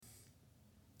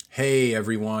Hey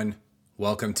everyone,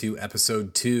 welcome to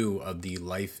episode 2 of the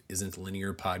Life Isn't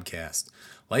Linear podcast.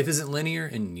 Life isn't linear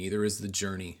and neither is the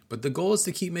journey, but the goal is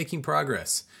to keep making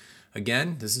progress.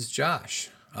 Again, this is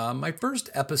Josh. My first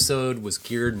episode was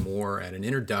geared more at an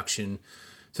introduction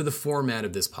to the format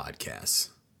of this podcast.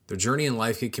 The journey in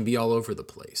life can be all over the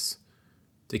place.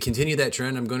 To continue that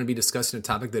trend, I'm going to be discussing a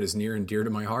topic that is near and dear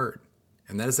to my heart,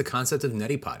 and that is the concept of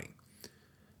neti potting.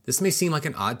 This may seem like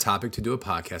an odd topic to do a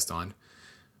podcast on,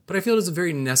 but I feel it is a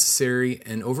very necessary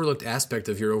and overlooked aspect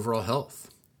of your overall health.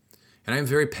 And I am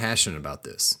very passionate about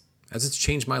this, as it's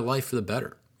changed my life for the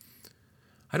better.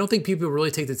 I don't think people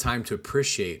really take the time to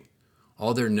appreciate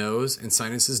all their nose and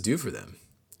sinuses do for them.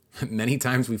 Many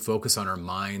times we focus on our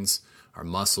minds, our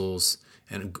muscles,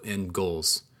 and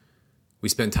goals. We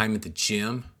spend time at the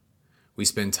gym. We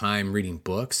spend time reading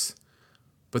books.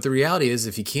 But the reality is,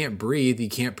 if you can't breathe, you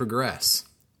can't progress.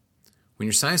 When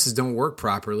your sinuses don't work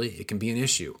properly, it can be an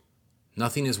issue.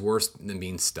 Nothing is worse than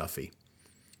being stuffy.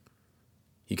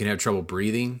 You can have trouble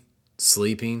breathing,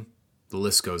 sleeping, the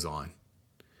list goes on.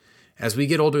 As we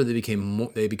get older,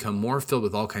 they become more filled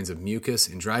with all kinds of mucus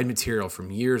and dried material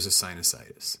from years of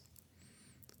sinusitis.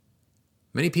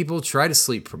 Many people try to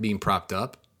sleep being propped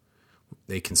up.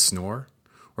 They can snore,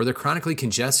 or they're chronically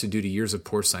congested due to years of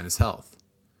poor sinus health.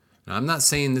 Now, I'm not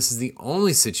saying this is the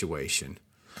only situation,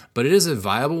 but it is a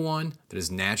viable one that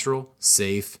is natural,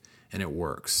 safe, and it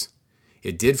works.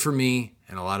 It did for me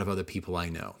and a lot of other people I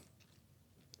know.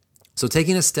 So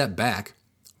taking a step back,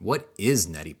 what is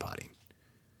neti potting?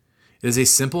 It is a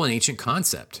simple and ancient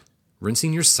concept,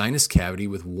 rinsing your sinus cavity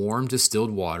with warm distilled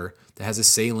water that has a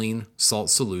saline salt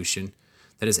solution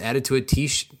that is added to a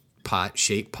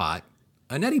teapot-shaped pot,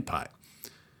 a neti pot.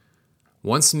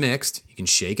 Once mixed, you can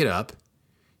shake it up.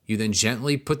 You then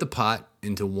gently put the pot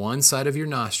into one side of your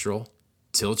nostril,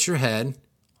 tilt your head,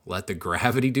 let the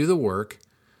gravity do the work,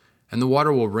 and the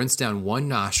water will rinse down one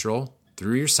nostril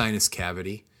through your sinus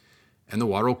cavity, and the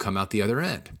water will come out the other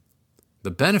end.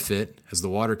 The benefit, as the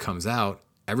water comes out,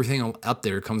 everything up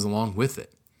there comes along with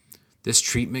it. This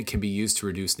treatment can be used to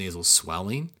reduce nasal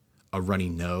swelling, a runny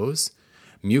nose,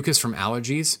 mucus from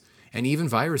allergies, and even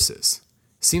viruses.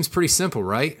 Seems pretty simple,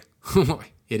 right?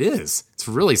 It is. It's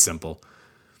really simple.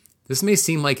 This may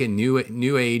seem like a new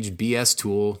age BS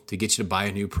tool to get you to buy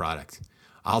a new product.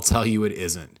 I'll tell you it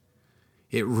isn't.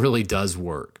 It really does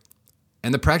work.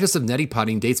 And the practice of neti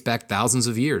potting dates back thousands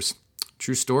of years.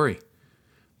 True story.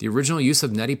 The original use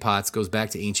of neti pots goes back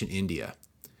to ancient India.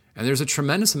 And there's a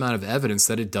tremendous amount of evidence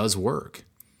that it does work.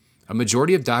 A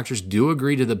majority of doctors do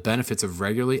agree to the benefits of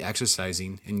regularly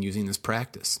exercising and using this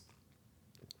practice.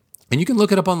 And you can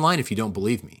look it up online if you don't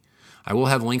believe me. I will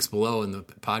have links below in the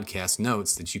podcast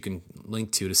notes that you can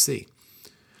link to see.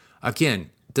 Again,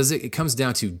 it comes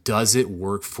down to, does it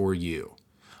work for you?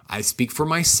 I speak for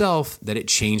myself that it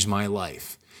changed my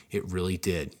life. It really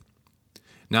did.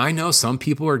 Now, I know some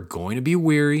people are going to be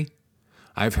weary.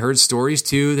 I've heard stories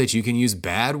too that you can use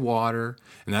bad water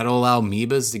and that'll allow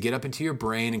amoebas to get up into your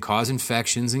brain and cause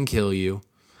infections and kill you.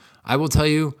 I will tell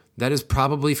you that is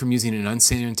probably from using an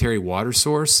unsanitary water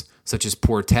source, such as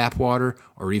poor tap water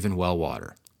or even well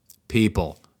water.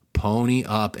 People, pony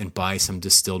up and buy some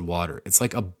distilled water. It's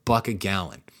like $1 a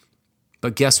gallon.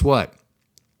 But guess what?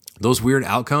 Those weird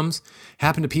outcomes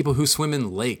happen to people who swim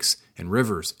in lakes and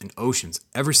rivers and oceans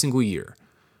every single year.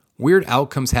 Weird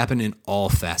outcomes happen in all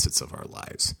facets of our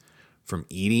lives, from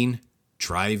eating,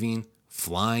 driving,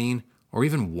 flying, or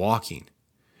even walking.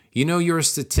 You know you're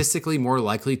statistically more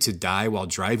likely to die while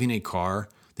driving a car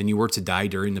than you were to die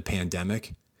during the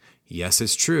pandemic? Yes,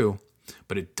 it's true,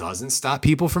 but it doesn't stop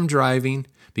people from driving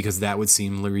because that would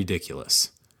seem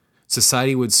ridiculous.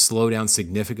 Society would slow down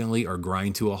significantly or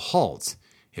grind to a halt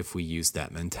if we used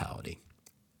that mentality.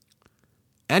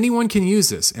 Anyone can use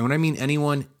this, and when I mean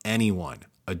anyone,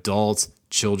 adults,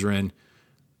 children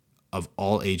of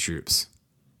all age groups.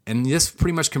 And this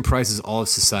pretty much comprises all of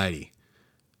society.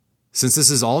 Since this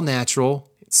is all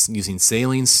natural, it's using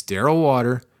saline, sterile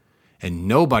water, and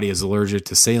nobody is allergic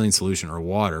to saline solution or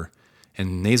water,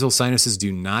 and nasal sinuses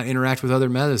do not interact with other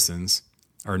medicines,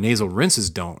 or nasal rinses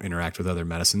don't interact with other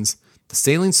medicines, the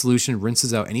saline solution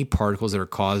rinses out any particles that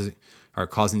are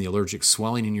causing the allergic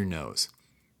swelling in your nose.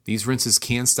 These rinses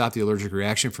can stop the allergic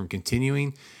reaction from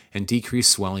continuing and decrease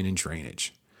swelling and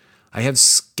drainage. I have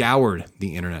scoured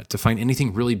the internet to find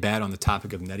anything really bad on the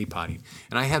topic of neti potting,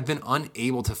 and I have been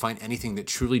unable to find anything that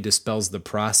truly dispels the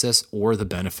process or the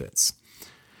benefits.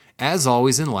 As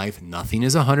always in life, nothing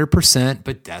is 100%,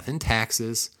 but death and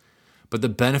taxes. But the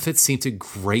benefits seem to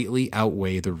greatly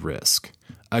outweigh the risk.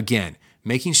 Again,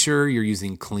 making sure you're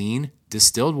using clean,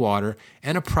 distilled water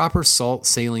and a proper salt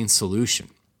saline solution.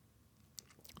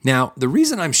 Now, the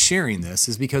reason I'm sharing this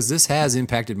is because this has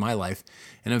impacted my life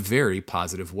in a very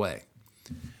positive way.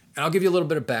 And I'll give you a little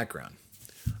bit of background.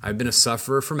 I've been a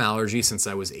sufferer from allergies since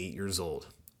I was 8 years old.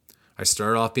 I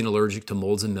started off being allergic to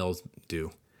molds and mildew,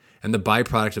 and the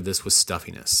byproduct of this was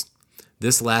stuffiness.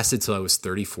 This lasted till I was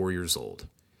 34 years old.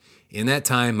 In that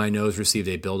time, my nose received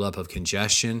a buildup of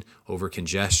congestion, over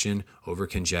congestion, over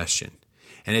congestion.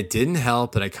 And it didn't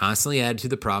help that I constantly added to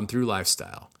the problem through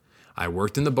lifestyle. I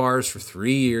worked in the bars for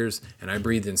 3 years, and I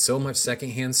breathed in so much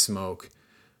secondhand smoke.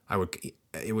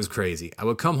 It was crazy. I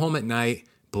would come home at night,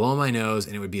 blow my nose,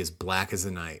 and it would be as black as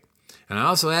the night. And I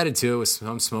also added to it with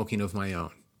some smoking of my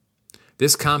own.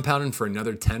 This compounded for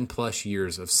another 10 plus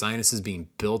years of sinuses being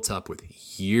built up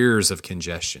with years of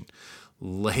congestion,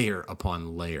 layer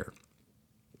upon layer.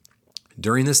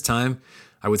 During this time,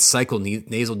 I would cycle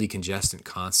nasal decongestant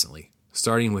constantly,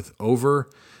 starting with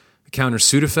over-the-counter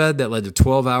Sudafed that led to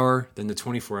 12-hour, then to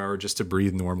 24-hour just to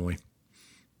breathe normally.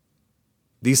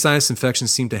 These sinus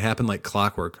infections seem to happen like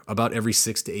clockwork about every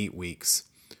 6 to 8 weeks.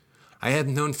 I have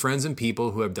known friends and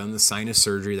people who have done the sinus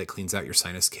surgery that cleans out your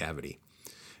sinus cavity.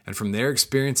 And from their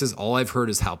experiences, all I've heard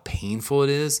is how painful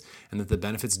it is and that the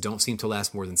benefits don't seem to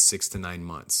last more than 6 to 9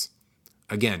 months.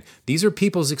 Again, these are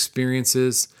people's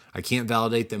experiences. I can't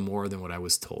validate them more than what I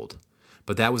was told.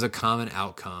 But that was a common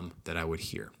outcome that I would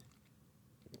hear.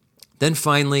 Then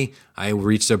finally, I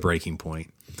reached a breaking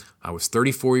point. I was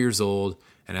 34 years old,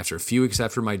 and after a few weeks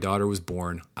after my daughter was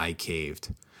born, I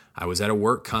caved. I was at a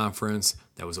work conference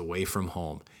that was away from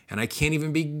home, and I can't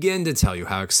even begin to tell you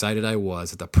how excited I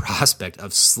was at the prospect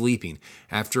of sleeping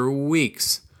after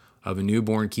weeks of a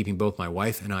newborn keeping both my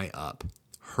wife and I up.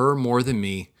 Her more than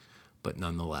me, but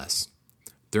nonetheless.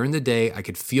 During the day, I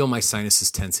could feel my sinuses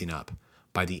tensing up.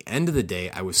 By the end of the day,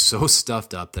 I was so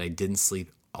stuffed up that I didn't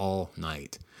sleep all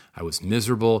night. I was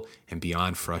miserable and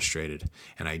beyond frustrated,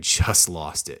 and I just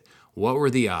lost it. What were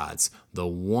the odds? The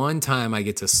one time I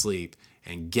get to sleep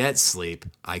and get sleep,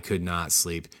 I could not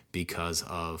sleep because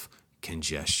of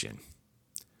congestion.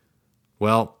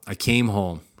 Well, I came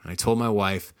home and I told my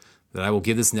wife that I will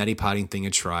give this neti potting thing a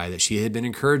try, that she had been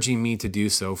encouraging me to do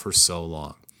so for so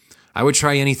long. I would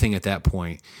try anything at that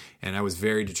point, and I was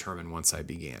very determined once I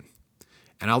began.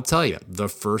 And I'll tell you, the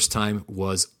first time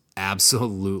was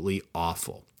absolutely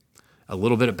awful. A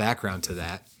little bit of background to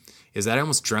that is that I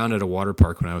almost drowned at a water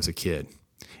park when I was a kid.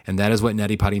 And that is what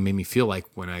neti potting made me feel like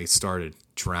when I started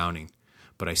drowning.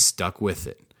 But I stuck with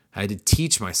it. I had to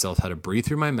teach myself how to breathe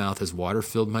through my mouth as water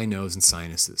filled my nose and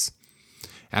sinuses.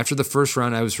 After the first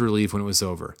round, I was relieved when it was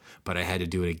over, but I had to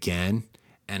do it again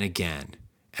and again.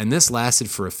 And this lasted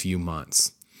for a few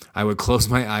months. I would close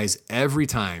my eyes every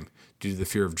time due to the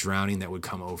fear of drowning that would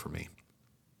come over me.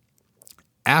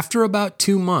 After about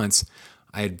 2 months,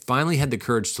 I had finally had the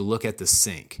courage to look at the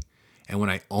sink. And when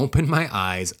I opened my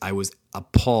eyes, I was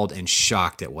appalled and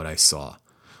shocked at what I saw.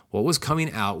 What was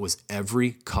coming out was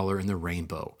every color in the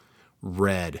rainbow: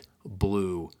 red,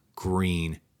 blue,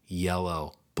 green,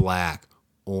 yellow, black,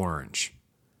 orange.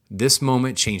 This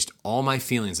moment changed all my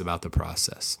feelings about the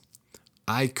process.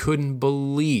 I couldn't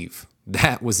believe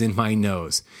that was in my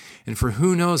nose. And for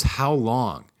who knows how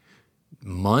long,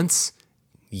 months,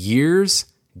 years,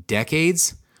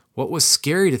 decades, what was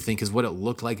scary to think is what it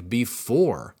looked like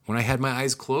before, when I had my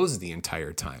eyes closed the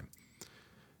entire time.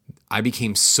 I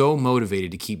became so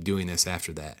motivated to keep doing this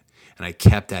after that, and I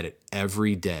kept at it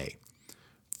every day.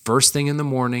 First thing in the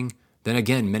morning, then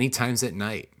again many times at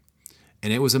night.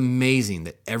 And it was amazing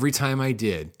that every time I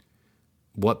did,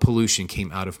 what pollution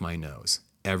came out of my nose,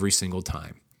 every single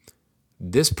time.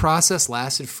 This process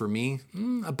lasted for me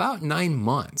about 9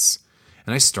 months,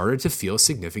 and I started to feel a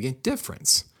significant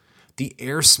difference. The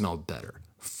air smelled better,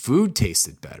 food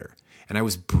tasted better, and I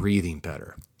was breathing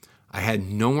better. I had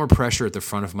no more pressure at the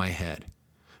front of my head.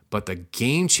 But the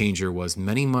game changer was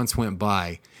many months went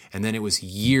by, and then it was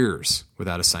years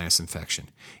without a sinus infection.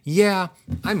 Yeah,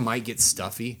 I might get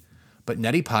stuffy, but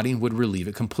neti potting would relieve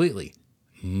it completely.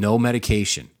 No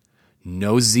medication,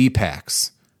 no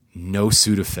Z-Packs, no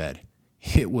Sudafed.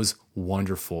 It was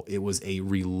wonderful. It was a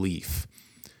relief.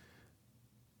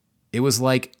 It was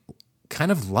like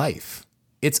kind of life.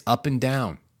 It's up and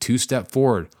down, 2 step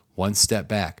forward, 1 step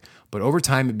back. But over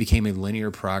time, it became a linear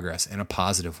progress and a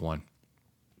positive one.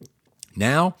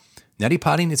 Now, neti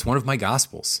potting is one of my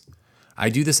gospels. I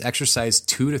do this exercise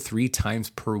 2 to 3 times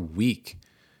per week,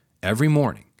 every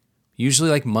morning. Usually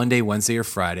like Monday, Wednesday, or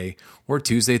Friday, or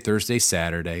Tuesday, Thursday,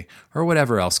 Saturday, or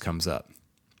whatever else comes up.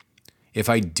 If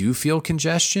I do feel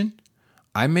congestion,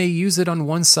 I may use it on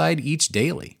one side each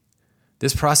daily.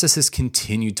 This process has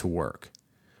continued to work.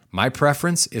 My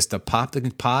preference is to pop the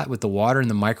pot with the water in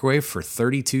the microwave for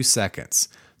 32 seconds.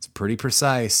 It's pretty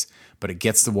precise, but it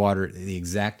gets the water the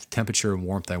exact temperature and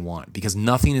warmth I want, because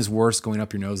nothing is worse going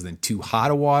up your nose than too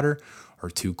hot of water or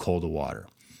too cold of water.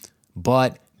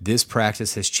 But this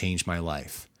practice has changed my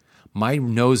life. My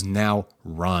nose now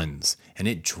runs and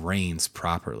it drains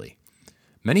properly.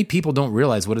 Many people don't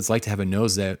realize what it's like to have a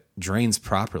nose that drains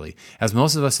properly. As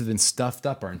most of us have been stuffed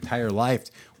up our entire life,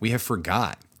 we have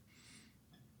forgot.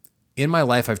 In my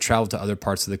life, I've traveled to other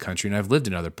parts of the country and I've lived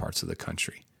in other parts of the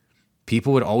country.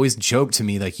 People would always joke to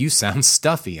me like, you sound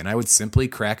stuffy. And I would simply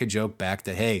crack a joke back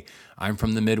that, hey, I'm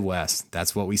from the Midwest.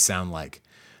 That's what we sound like.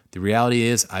 The reality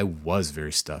is I was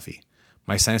very stuffy.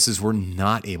 My sinuses were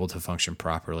not able to function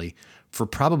properly for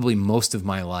probably most of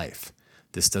my life.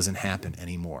 This doesn't happen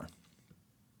anymore.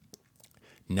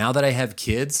 Now that I have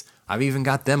kids, I've even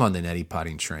got them on the neti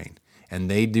potting train, and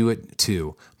they do it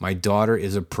too. My daughter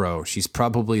is a pro. She's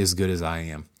probably as good as I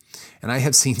am. And I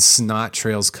have seen snot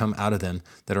trails come out of them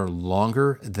that are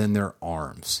longer than their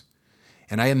arms.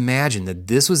 And I imagine that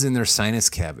this was in their sinus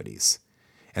cavities.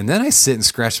 And then I sit and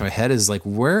scratch my head as like,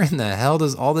 where in the hell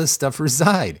does all this stuff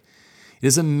reside? It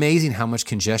is amazing how much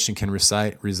congestion can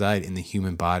reside in the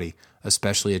human body,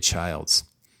 especially a child's.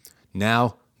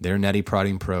 Now, they're neti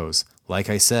potting pros. Like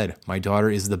I said, my daughter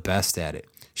is the best at it.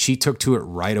 She took to it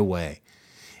right away.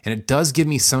 And it does give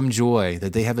me some joy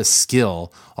that they have a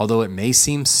skill, although it may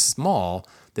seem small,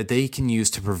 that they can use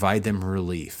to provide them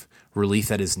relief. Relief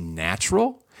that is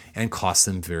natural and costs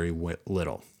them very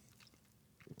little.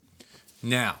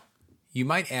 Now, you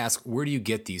might ask, where do you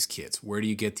get these kits? Where do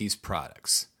you get these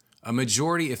products? A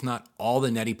majority, if not all, the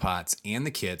neti pots and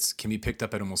the kits can be picked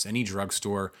up at almost any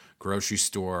drugstore, grocery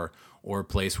store, or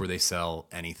place where they sell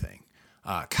anything.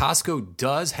 Costco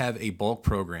does have a bulk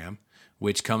program,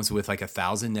 which comes with like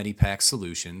 1,000 neti pack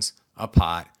solutions, a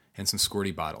pot, and some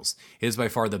squirty bottles. It is by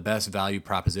far the best value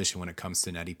proposition when it comes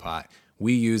to neti pot.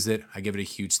 We use it. I give it a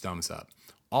huge thumbs up.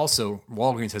 Also,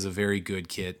 Walgreens has a very good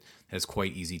kit that is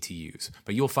quite easy to use.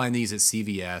 But you'll find these at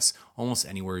CVS, almost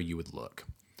anywhere you would look.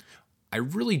 I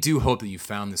really do hope that you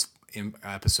found this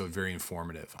episode very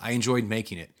informative. I enjoyed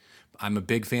making it. I'm a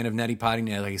big fan of neti potting,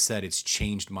 and like I said, it's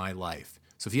changed my life.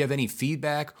 So if you have any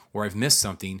feedback or I've missed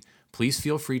something, please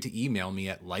feel free to email me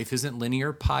at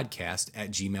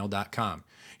lifeisn'tlinearpodcast@gmail.com.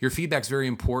 Your feedback is very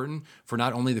important for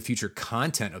not only the future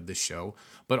content of this show,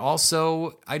 but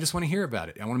also I just want to hear about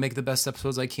it. I want to make the best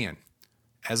episodes I can.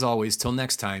 As always, till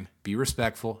next time, be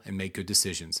respectful and make good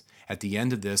decisions. At the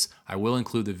end of this, I will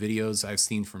include the videos I've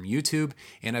seen from YouTube,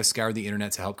 and I've scoured the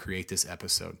internet to help create this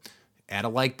episode. Add a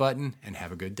like button and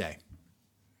have a good day.